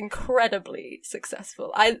it is incredibly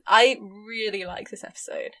successful. I really like this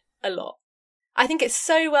episode a lot. I think it's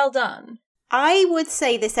so well done. I would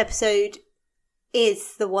say this episode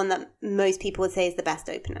is the one that most people would say is the best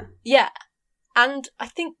opener. Yeah. And I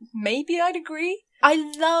think maybe I'd agree.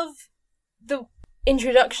 I love the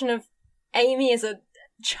introduction of Amy as a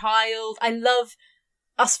child. I love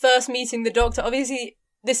us first meeting the Doctor. Obviously,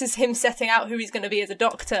 this is him setting out who he's going to be as a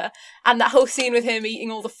Doctor. And that whole scene with him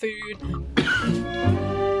eating all the food.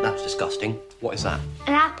 That's disgusting. What is that?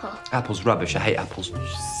 An apple. Apples rubbish. I hate apples. You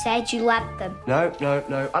said you loved them. No.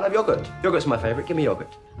 I love yogurt. Yogurt's my favourite. Give me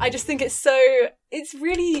yogurt. I just think it's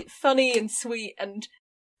really funny and sweet, and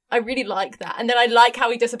I really like that. And then I like how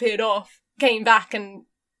he disappeared off, came back, and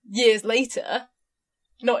years later,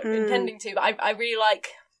 not intending to, but I really like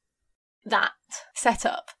that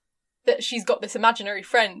setup, that she's got this imaginary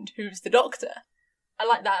friend who's the Doctor. I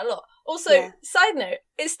like that a lot. Also, side note,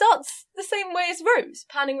 it starts the same way as Rose,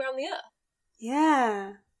 panning around the Earth.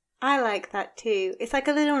 Yeah, I like that too. It's like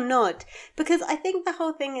a little nod. Because I think the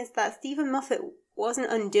whole thing is that Stephen Moffat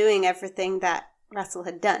wasn't undoing everything that Russell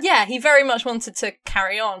had done. Yeah, he very much wanted to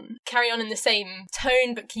carry on in the same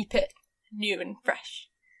tone, but keep it new and fresh.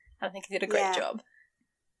 I think he did a great job.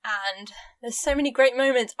 And there's so many great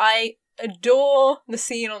moments. I adore the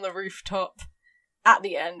scene on the rooftop at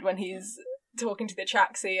the end when he's talking to the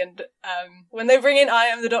Atraxi, and when they bring in I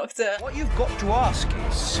Am the Doctor. What you've got to ask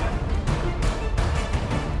is,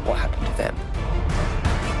 what happened to them?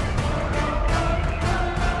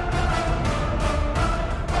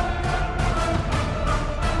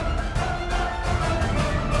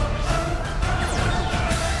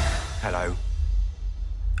 Hello.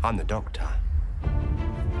 I'm the Doctor.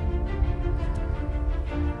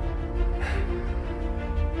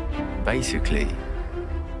 Basically,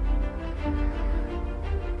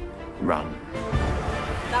 run.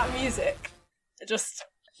 That music just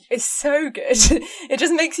is so good. It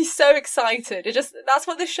just makes you so excited. That's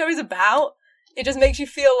what this show is about. It just makes you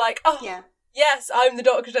feel like, yes, I'm the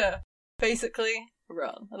Doctor. Basically,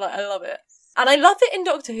 run. I love it. And I love it in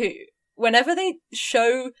Doctor Who. Whenever they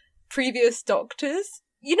show previous Doctors,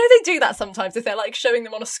 you know they do that sometimes if they're like showing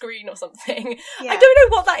them on a screen or something. I don't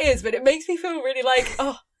know what that is, but it makes me feel really like,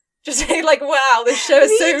 just like, wow, this show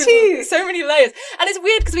has so many layers. And it's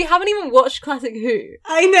weird because we haven't even watched Classic Who.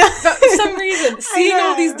 I know. But for some reason, seeing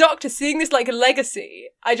all these Doctors, seeing this like legacy,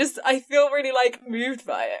 I feel really like moved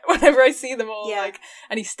by it whenever I see them all like,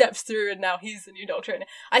 and he steps through and now he's the new Doctor. And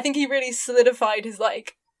I think he really solidified his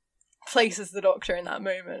like place as the Doctor in that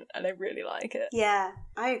moment, and I really like it. Yeah,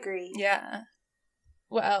 I agree. Yeah.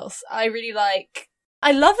 What else? I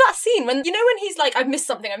love that scene when he's like, I've missed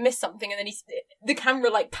something, and then the camera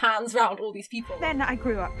like pans round all these people. Then I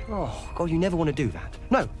grew up. Oh, God, you never want to do that.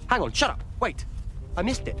 No, hang on, shut up, wait. I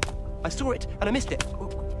missed it. I saw it, and I missed it.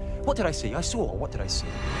 What did I see? What did I see?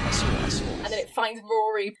 I saw. And then it finds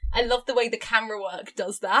Rory. I love the way the camera work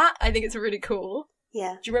does that. I think it's really cool.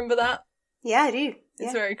 Yeah. Do you remember that? Yeah, I do.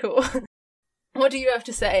 It's very cool. What do you have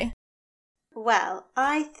to say? Well,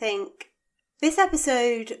 I think this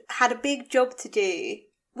episode had a big job to do.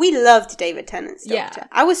 We loved David Tennant's Doctor. Yeah.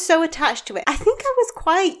 I was so attached to it. I think I was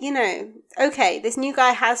quite, okay, this new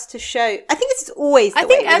guy has to show. I think this is always the way. I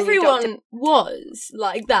think everyone was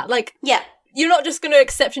like that. Like, yeah. You're not just going to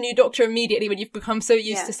accept a new Doctor immediately when you've become so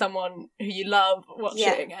used to someone who you love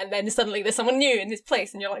watching, and then suddenly there's someone new in his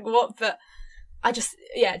place, and you're like, what? But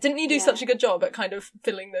didn't he do such a good job at kind of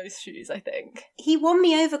filling those shoes, I think? He won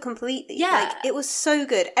me over completely. Yeah. Like, it was so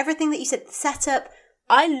good. Everything that you said, the setup.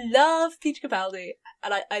 I love Peter Capaldi,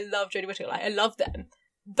 and I love Jodie Whittaker. Like, I love them.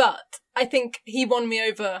 But I think he won me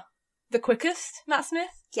over the quickest, Matt Smith.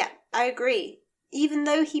 Yeah, I agree. Even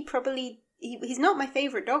though he's not my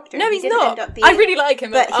favourite Doctor. No, he's not. I really like him,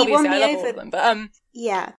 but obviously I love all of them. But,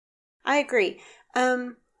 yeah, I agree.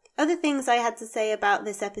 Other things I had to say about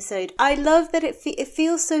this episode, I love that it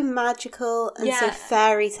feels so magical and so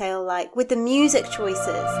fairy tale like with the music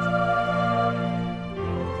choices.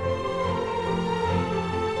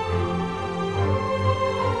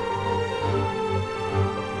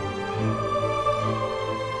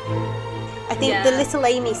 I think the Little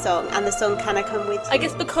Amy song and the song Can I Come With You? I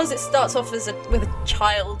guess because it starts off with a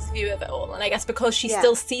child's view of it all, and I guess because she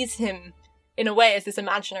still sees him in a way as this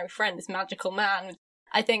imaginary friend, this magical man,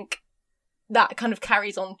 I think that kind of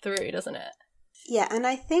carries on through, doesn't it? Yeah, and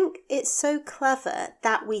I think it's so clever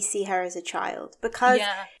that we see her as a child because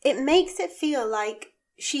it makes it feel like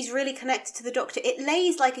she's really connected to the Doctor. It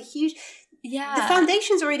lays like a huge... Yeah. The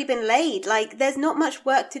foundation's already been laid. Like, there's not much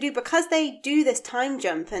work to do because they do this time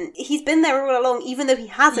jump and he's been there all along even though he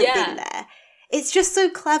hasn't been there. It's just so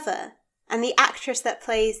clever. And the actress that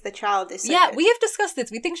plays the child is so good. We have discussed this.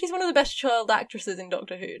 We think she's one of the best child actresses in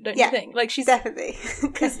Doctor Who, don't you think? Like, she's definitely.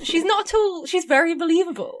 Because she's not at all... She's very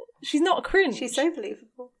believable. She's not cringe. She's so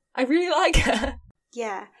believable. I really like her.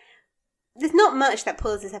 Yeah. There's not much that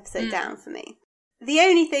pulls this episode down for me. The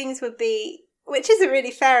only things would be... Which isn't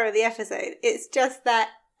really fair of the episode. It's just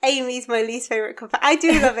that Amy's my least favourite companion. I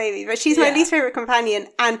do love Amy, but she's my least favourite companion,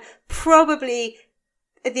 and probably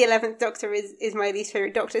the 11th Doctor is my least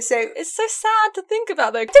favourite Doctor. So it's so sad to think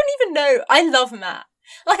about, though. I don't even know. I love Matt.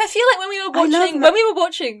 Like, I feel like when we were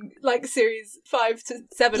watching like series 5 to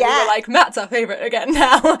 7, we were like, Matt's our favourite again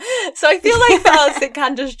now. So I feel like for us, it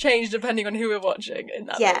can just change depending on who we're watching in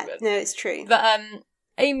that moment. No, it's true. But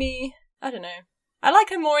Amy, I don't know. I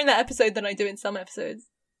like her more in that episode than I do in some episodes.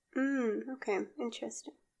 Okay,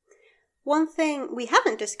 interesting. One thing we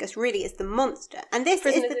haven't discussed really is the monster. And this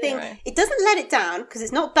is the thing. It doesn't let it down because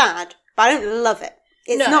it's not bad, but I don't love it.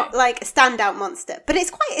 It's not like a standout monster, but it's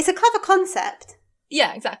a clever concept.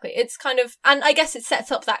 Yeah, exactly. It's kind of, and I guess it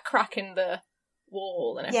sets up that crack in the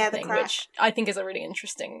wall and everything, which I think is a really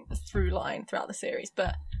interesting through line throughout the series.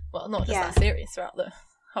 But, well, not just that series, throughout the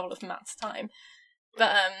whole of Matt's time.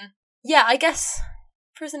 But, yeah, I guess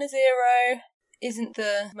Prisoner Zero isn't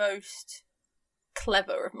the most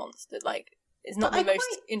clever of monsters. Like, it's not the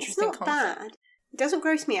most interesting concept. Bad. It doesn't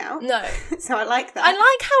gross me out. No. So I like that. I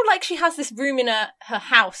like how, like, she has this room in her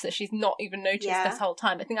house that she's not even noticed this whole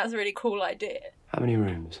time. I think that's a really cool idea. How many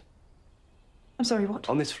rooms? I'm sorry, what?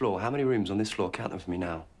 On this floor. How many rooms on this floor? Count them for me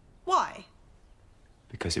now. Why?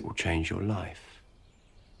 Because it will change your life.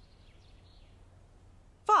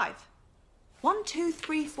 5. 1, 2,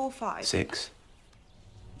 3, 4, 5. 6.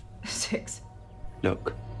 6.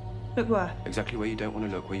 Look. Look where? Exactly where you don't want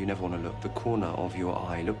to look, where you never want to look. The corner of your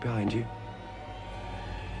eye. Look behind you.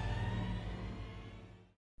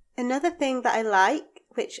 Another thing that I like,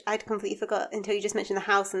 which I'd completely forgot until you just mentioned the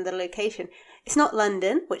house and the location, it's not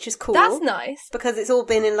London, which is cool. That's nice. Because it's all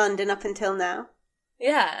been in London up until now.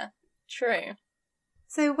 Yeah, true.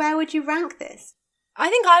 So where would you rank this? I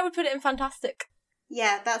think I would put it in fantastic.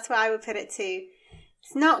 Yeah, that's where I would put it too.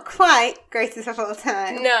 It's not quite greatest of all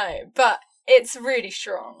time. No, but it's really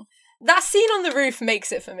strong. That scene on the roof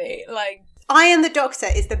makes it for me. Like, I Am the Doctor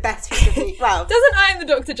is the best piece of music. Well, doesn't I Am the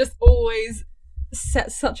Doctor just always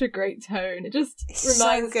set such a great tone? It just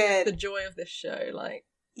reminds me of the joy of this show. Like,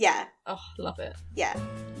 yeah. Oh, love it. Yeah.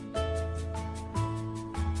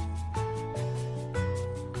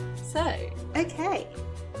 So, okay.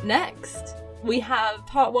 Next, we have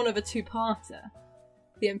part 1 of a 2-parter,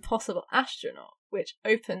 The Impossible Astronaut, which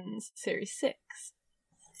opens series 6.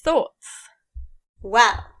 Thoughts?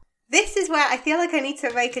 Well, this is where I feel like I need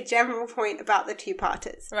to make a general point about the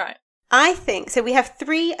 2-parters. Right. I think, so we have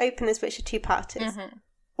 3 openers which are 2-parters. Mm-hmm.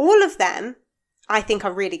 All of them, I think,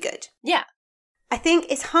 are really good. Yeah. I think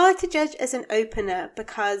it's hard to judge as an opener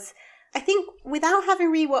because I think without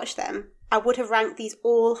having rewatched them, I would have ranked these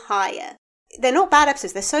all higher. They're not bad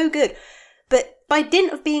episodes, they're so good. But by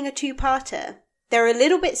dint of being a 2-parter, they're a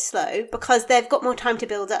little bit slow because they've got more time to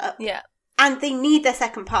build up. Yeah. And they need their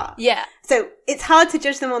second part. Yeah. So it's hard to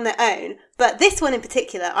judge them on their own. But this one in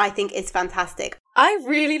particular, I think, is fantastic. I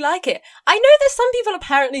really like it. I know that some people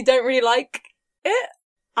apparently don't really like it.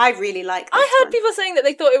 I really like this I heard one. people saying that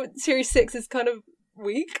they thought series 6 is kind of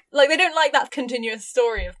weak. Like, they don't like that continuous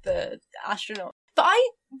story of the astronaut. But I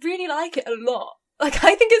really like it a lot. Like,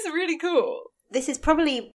 I think it's really cool. This is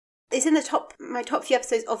probably... It's in my top few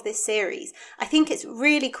episodes of this series. I think it's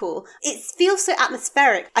really cool. It feels so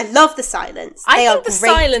atmospheric. I love the silence. I think the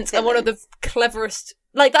silence are one of the cleverest.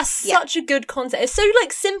 Like, that's such a good concept. It's so,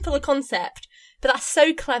 like, simple a concept, but that's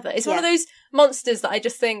so clever. It's one of those monsters that I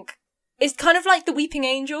just think is kind of like the Weeping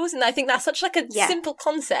Angels, and I think that's such, like, a simple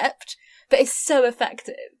concept, but it's so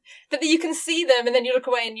effective. That you can see them and then you look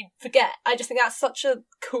away and you forget. I just think that's such a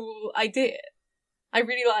cool idea. I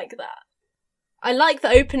really like that. I like the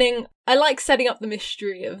opening. I like setting up the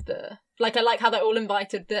mystery of the... Like, I like how they're all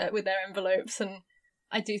invited there with their envelopes, and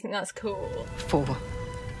I do think that's cool. 4.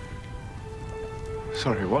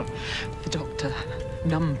 Sorry, what? The doctor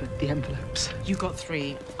numbered the envelopes. You got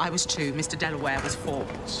 3. I was 2. Mr. Delaware was 4.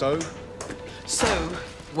 So,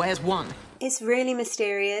 where's 1? It's really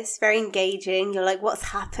mysterious, very engaging. You're like, what's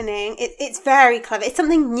happening? It's very clever. It's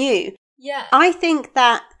something new. Yeah. I think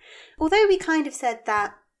that, although we kind of said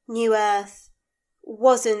that New Earth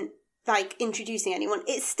wasn't, like, introducing anyone,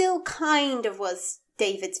 it still kind of was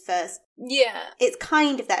David's first. Yeah. It's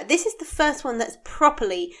kind of that. This is the first one that's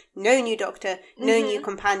properly no new doctor, no new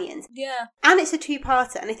companions. Yeah. And it's a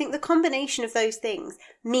 2-parter, and I think the combination of those things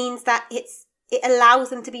means that it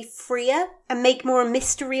allows them to be freer and make more a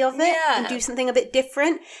mystery of it and do something a bit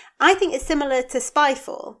different. I think it's similar to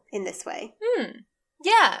Spyfall in this way.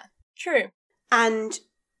 Yeah, true. And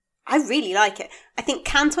I really like it. I think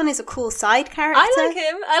Canton is a cool side character. I like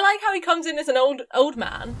him. I like how he comes in as an old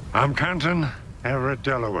man. I'm Canton Everett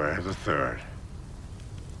Delaware III.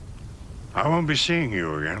 I won't be seeing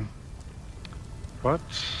you again, but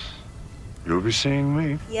you'll be seeing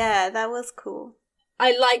me. Yeah, that was cool.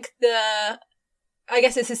 I like I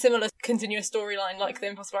guess it's a similar continuous storyline like The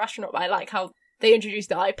Impossible Astronaut, but I like how they introduced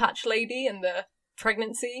the eye patch lady and the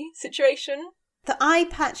pregnancy situation. The eye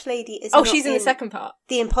patch lady is she's in the second part.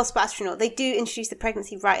 The Impossible Astronaut. They do introduce the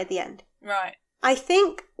pregnancy right at the end. Right. I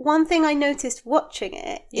think one thing I noticed watching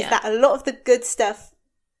it is that a lot of the good stuff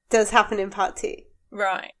does happen in part 2.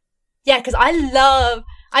 Right. Yeah, because I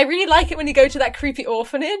really like it when you go to that creepy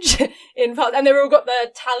orphanage in part, and they've all got their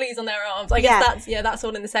tallies on their arms. I guess that's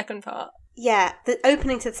all in the second part. Yeah, the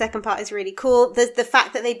opening to the second part is really cool. The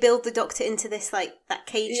fact that they build the Doctor into this, like, that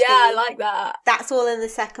cage Yeah, I thing, like that. that's all in the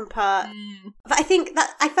second part. But I think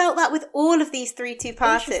that I felt that with all of these 3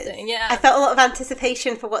 two-parters. Interesting, yeah. I felt a lot of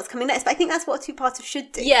anticipation for what's coming next, but I think that's what a two-parter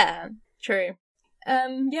should do. Yeah, true.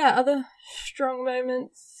 Other strong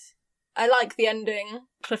moments. I like the ending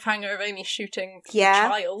cliffhanger of Amy shooting the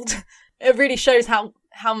child. It really shows how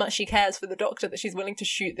much she cares for the Doctor, that she's willing to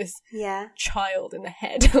shoot this child in the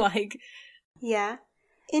head. Yeah.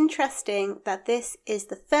 Interesting that this is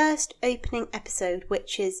the first opening episode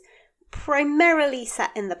which is primarily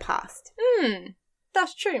set in the past.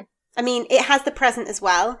 That's true. I mean, it has the present as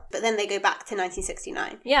well, but then they go back to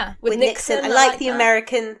 1969. Yeah, with Nixon. I like the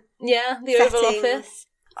American Yeah, the setting. Oval Office.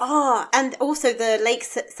 Oh, and also the Lake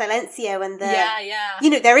Silencio and the... Yeah.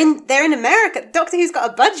 You know, they're in America. Doctor Who's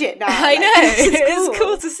got a budget now. I know. It's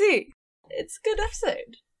cool to see. It's a good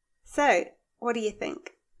episode. So, what do you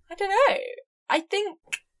think? I don't know. I think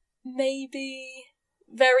maybe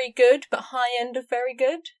very good, but high end of very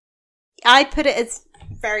good. I'd put it as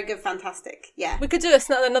very good, fantastic. Yeah. We could do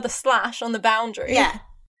another slash on the boundary. Yeah.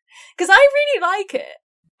 Because I really like it.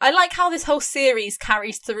 I like how this whole series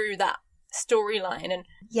carries through that storyline, and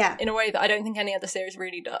in a way that I don't think any other series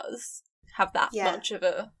really does have that much of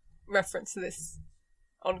a reference to this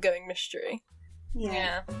ongoing mystery.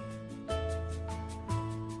 Yeah.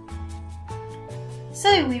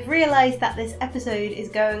 So we've realised that this episode is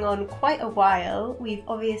going on quite a while. We've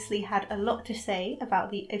obviously had a lot to say about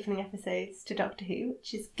the opening episodes to Doctor Who,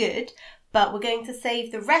 which is good, but we're going to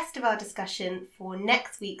save the rest of our discussion for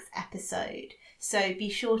next week's episode. So be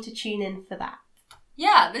sure to tune in for that.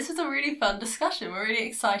 Yeah, this was a really fun discussion. We're really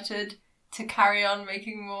excited to carry on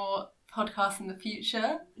making more podcasts in the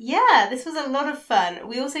future. Yeah, this was a lot of fun.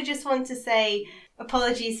 We also just want to say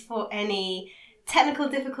apologies for any technical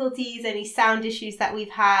difficulties, any sound issues that we've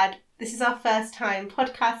had. This is our first time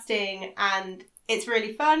podcasting and it's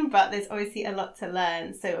really fun, but there's obviously a lot to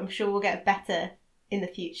learn. So I'm sure we'll get better in the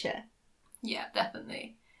future. Yeah,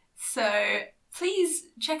 definitely. So please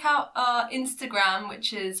check out our Instagram,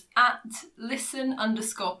 which is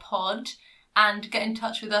 @listen_pod, and get in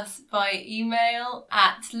touch with us by email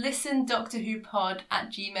at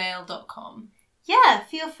listendoctorwhopod@gmail.com. Yeah,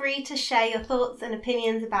 feel free to share your thoughts and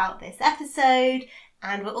opinions about this episode,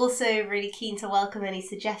 and we're also really keen to welcome any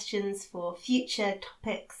suggestions for future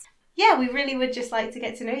topics. Yeah, we really would just like to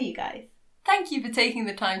get to know you guys. Thank you for taking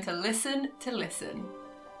the time to listen.